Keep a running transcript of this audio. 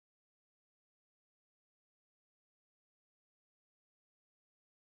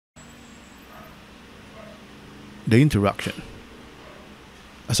the interaction.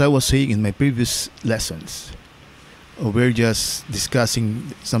 As I was saying in my previous lessons, we're just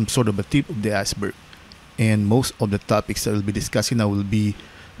discussing some sort of a tip of the iceberg. And most of the topics that we'll be discussing now will be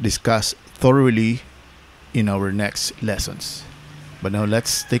discussed thoroughly in our next lessons. But now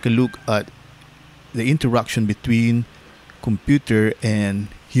let's take a look at the interaction between computer and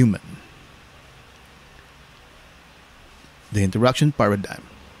human. The interaction paradigm.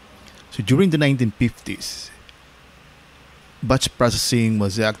 So during the 1950s, batch processing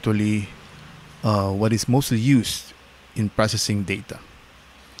was actually what is mostly used in processing data.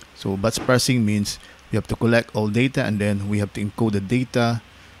 So batch processing means we have to collect all data and then we have to encode the data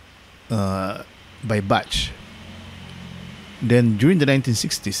by batch. Then during the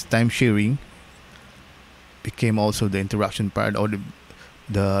 1960s, time sharing became also the interaction part, or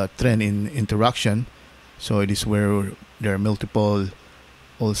the trend in interaction. So it is where there are multiple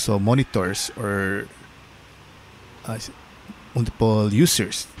also monitors or multiple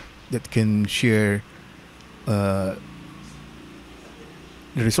users that can share the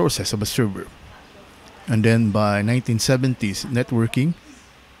resources of a server. And then by 1970s, networking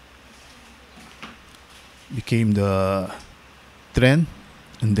became the trend.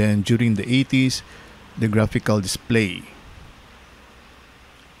 And then during the 80s, the graphical display.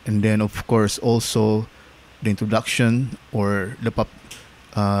 And then of course also the introduction or the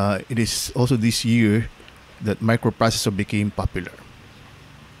it is also this year that microprocessor became popular.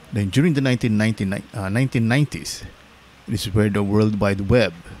 Then during the 1990s, this is where the World Wide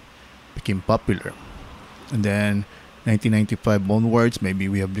Web became popular. And then 1995 onwards, maybe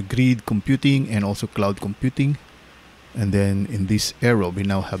we have the grid computing and also cloud computing. And then in this era, we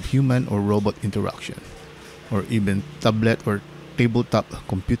now have human or robot interaction, or even tablet or tabletop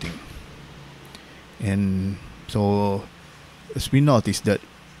computing. And so as we notice that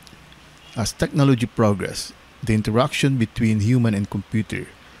as technology progresses, the interaction between human and computer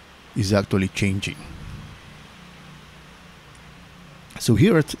is actually changing. So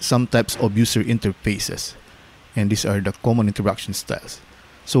here are some types of user interfaces, and these are the common interaction styles.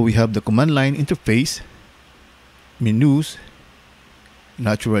 So we have the command line interface, menus,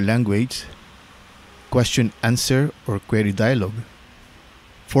 natural language, question answer or query dialog,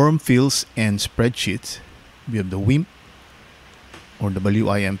 form fields and spreadsheets. We have the WIMP or the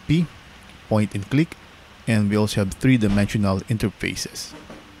WIMP, point and click, and we also have three-dimensional interfaces.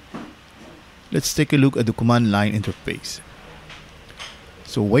 Let's take a look at the command line interface.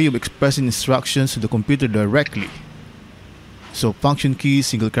 So way of expressing instructions to the computer directly. So function keys,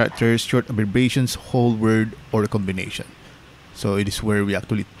 single characters, short abbreviations, whole word, or a combination. So it is where we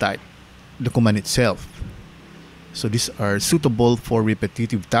actually type the command itself. So these are suitable for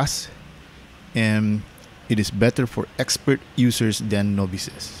repetitive tasks, and it is better for expert users than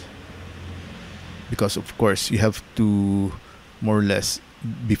novices. Because of course you have to more or less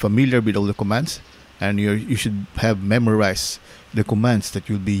be familiar with all the commands, and you should have memorized the commands that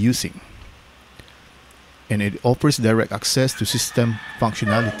you'll be using. And it offers direct access to system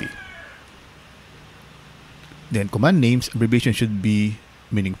functionality. Then command names, abbreviation should be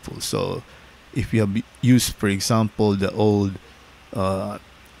meaningful. So if you have used, for example, the old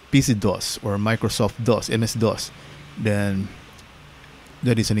PC-DOS or Microsoft DOS, MS-DOS, then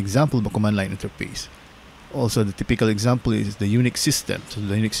that is an example of a command line interface. Also, the typical example is the Unix system. So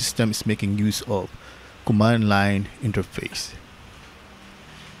the Unix system is making use of command line interface.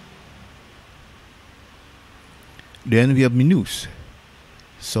 Then we have menus.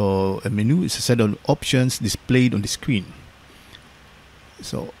 So a menu is a set of options displayed on the screen.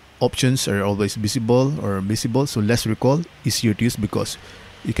 So options are always visible, so less recall, easier to use because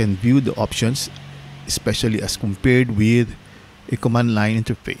you can view the options, especially as compared with a command line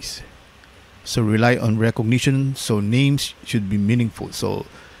interface. So rely on recognition, so names should be meaningful. So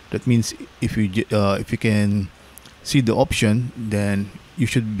that means if you can see the option, then you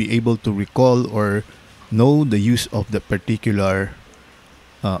should be able to recall or know the use of the particular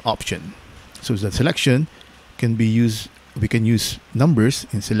option. So the selection can be used. We can use numbers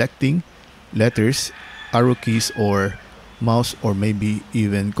in selecting, letters, arrow keys, or mouse, or maybe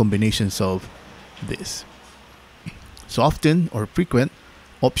even combinations of this. So often or frequent,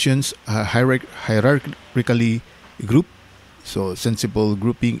 options are hierarchically grouped. So sensible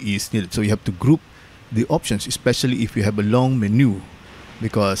grouping is needed. So you have to group the options, especially if you have a long menu,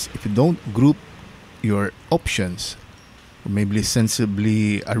 because if you don't group your options, or maybe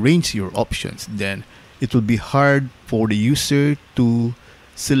sensibly arrange your options, then it will be hard for the user to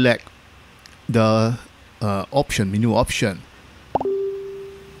select the menu option.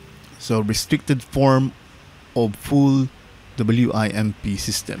 So restricted form of full WIMP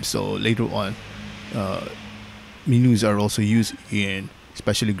system. So later on, menus are also used in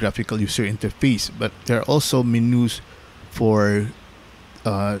especially graphical user interface, but there are also menus for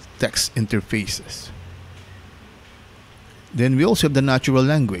text interfaces. Then we also have the natural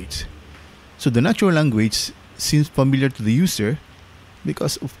language. So the natural language seems familiar to the user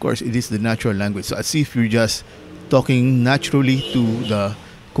because, of course, it is the natural language. So as if you're just talking naturally to the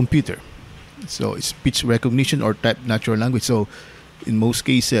computer. So it's speech recognition or type natural language. So in most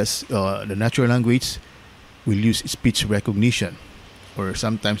cases, the natural language will use speech recognition, or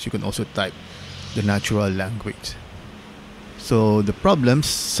sometimes you can also type the natural language. So the problems,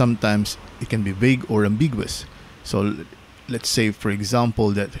 sometimes it can be vague or ambiguous. So let's say, for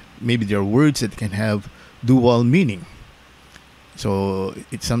example, that maybe there are words that can have dual meaning. So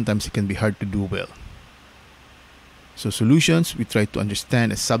sometimes it can be hard to do well. So solutions, we try to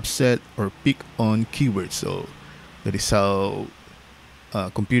understand a subset or pick on keywords. So that is how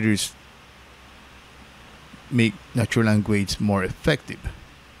computers make natural language more effective.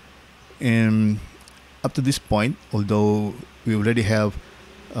 And up to this point, although we already have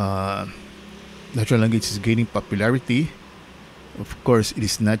natural language is gaining popularity, of course, it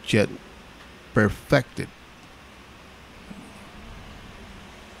is not yet perfected.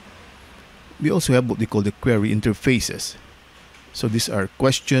 We also have what we call the query interfaces. So these are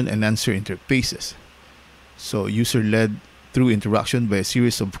question and answer interfaces. So user-led through interaction by a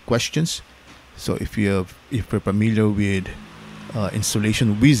series of questions. So if you're familiar with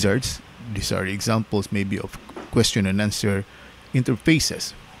installation wizards, these are examples maybe of question and answer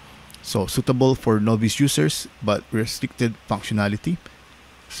interfaces. So suitable for novice users but restricted functionality.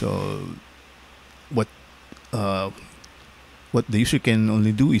 So what the user can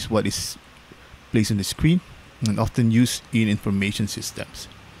only do is what is placed on the screen and often used in information systems.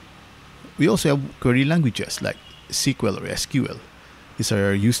 We also have query languages like SQL or SQL. These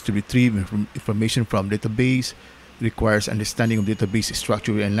are used to retrieve information from database, requires understanding of database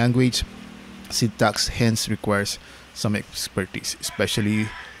structure and language. Syntax hence requires some expertise, especially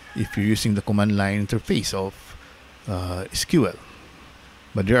if you're using the command line interface of SQL.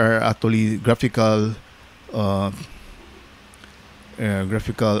 But there are actually graphical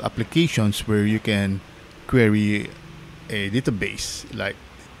applications where you can query a database like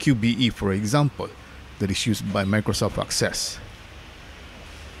QBE, for example, that is used by Microsoft Access.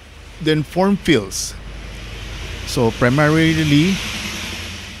 Then form fields. So primarily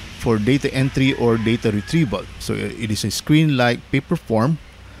for data entry or data retrieval. So it is a screen-like paper form.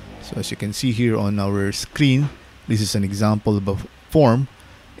 So as you can see here on our screen, this is an example of a form,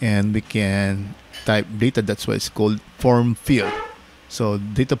 and we can type data. That's why it's called form field. So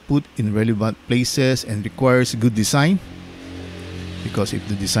data put in relevant places and requires good design, because if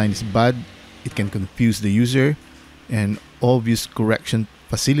the design is bad, it can confuse the user, and obvious correction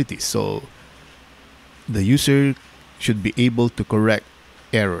facilities. So the user should be able to correct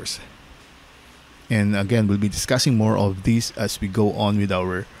errors. And again, we'll be discussing more of this as we go on with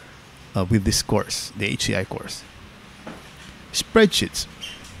our with this course, the HCI course. Spreadsheets.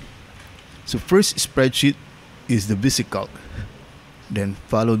 So first spreadsheet is the VisiCalc, then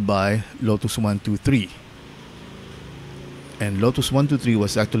followed by Lotus 123. And Lotus 123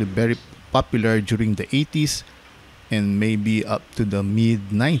 was actually very popular during the 80s and maybe up to the mid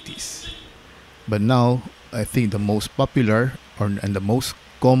 90s. But now I think the most popular and the most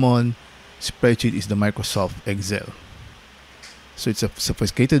common spreadsheet is the Microsoft Excel. So it's a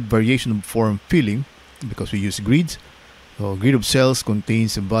sophisticated variation of form filling because we use grids. So a grid of cells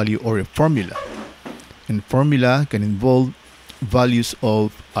contains a value or a formula, and formula can involve values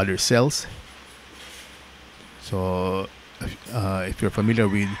of other cells. So if you're familiar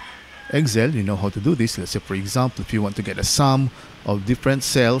with Excel, you know how to do this. Let's say, for example, if you want to get a sum of different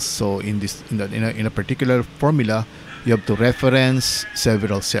cells, so in a particular formula, you have to reference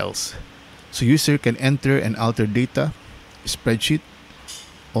several cells. So user can enter and alter data. Spreadsheet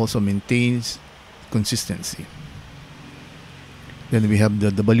also maintains consistency. Then we have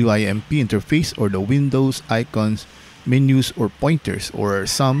the WIMP interface, or the Windows icons, menus, or pointers, or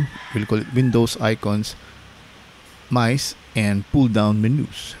some we'll call it Windows icons, mice, and pull down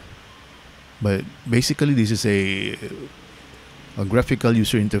menus. But basically this is a graphical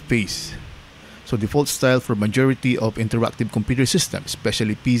user interface. So default style for majority of interactive computer systems,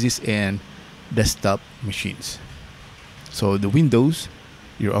 especially PCs and desktop machines. So the Windows,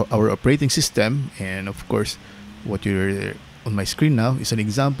 our operating system, and of course what you're on my screen now is an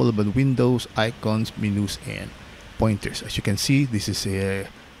example of the Windows icons, menus, and pointers. As you can see, this is the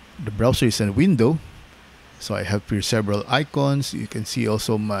browser is a window. So I have here several icons. You can see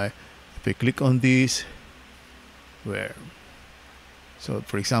also if I click on this, so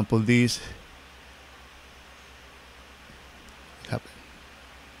for example this,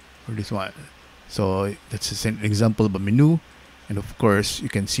 or this one. So that's just an example of a menu, and of course you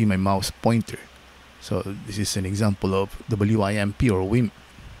can see my mouse pointer. So this is an example of WIMP or WIMP.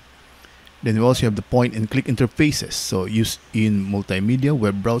 Then we also have the point and click interfaces, so used in multimedia,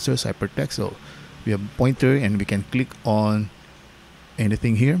 web browsers, hypertext. So we have pointer and we can click on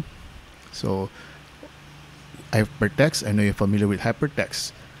anything here. So hypertext, I know you're familiar with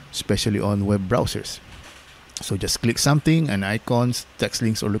hypertext, especially on web browsers. So just click something, and icons, text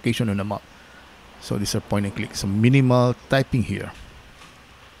links, or location on the map. So these are point and click. So minimal typing here.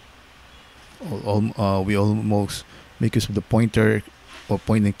 We almost make use of the pointer or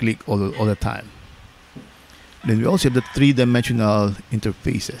point and click all the time. Then we also have the three-dimensional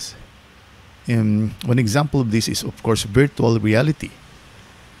interfaces. One example of this is, of course, virtual reality,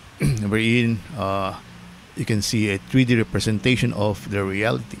 wherein you can see a 3D representation of the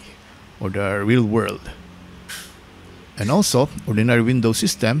reality or the real world. And also, ordinary Windows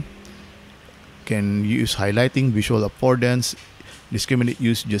system can use highlighting, visual affordance, discriminate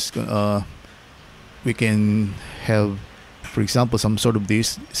use. Just we can have, for example, some sort of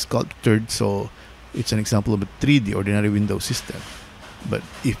this sculptured, so it's an example of a 3D ordinary Windows system. But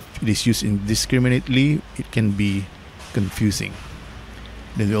if it is used indiscriminately, it can be confusing.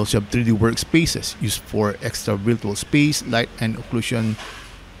 Then we also have 3D workspaces used for extra virtual space, light and occlusion,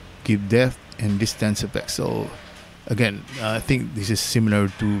 give depth and distance effects. So again, I think this is similar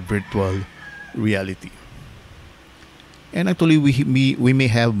to virtual reality. And actually, we may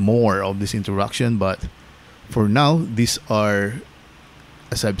have more of this interaction, but for now, these are,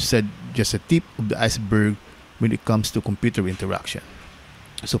 as I've said, just a tip of the iceberg when it comes to computer interaction.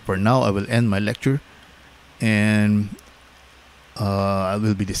 So for now, I will end my lecture, and I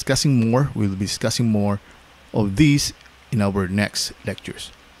will be discussing more. We'll be discussing more of these in our next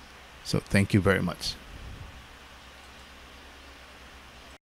lectures. So thank you very much.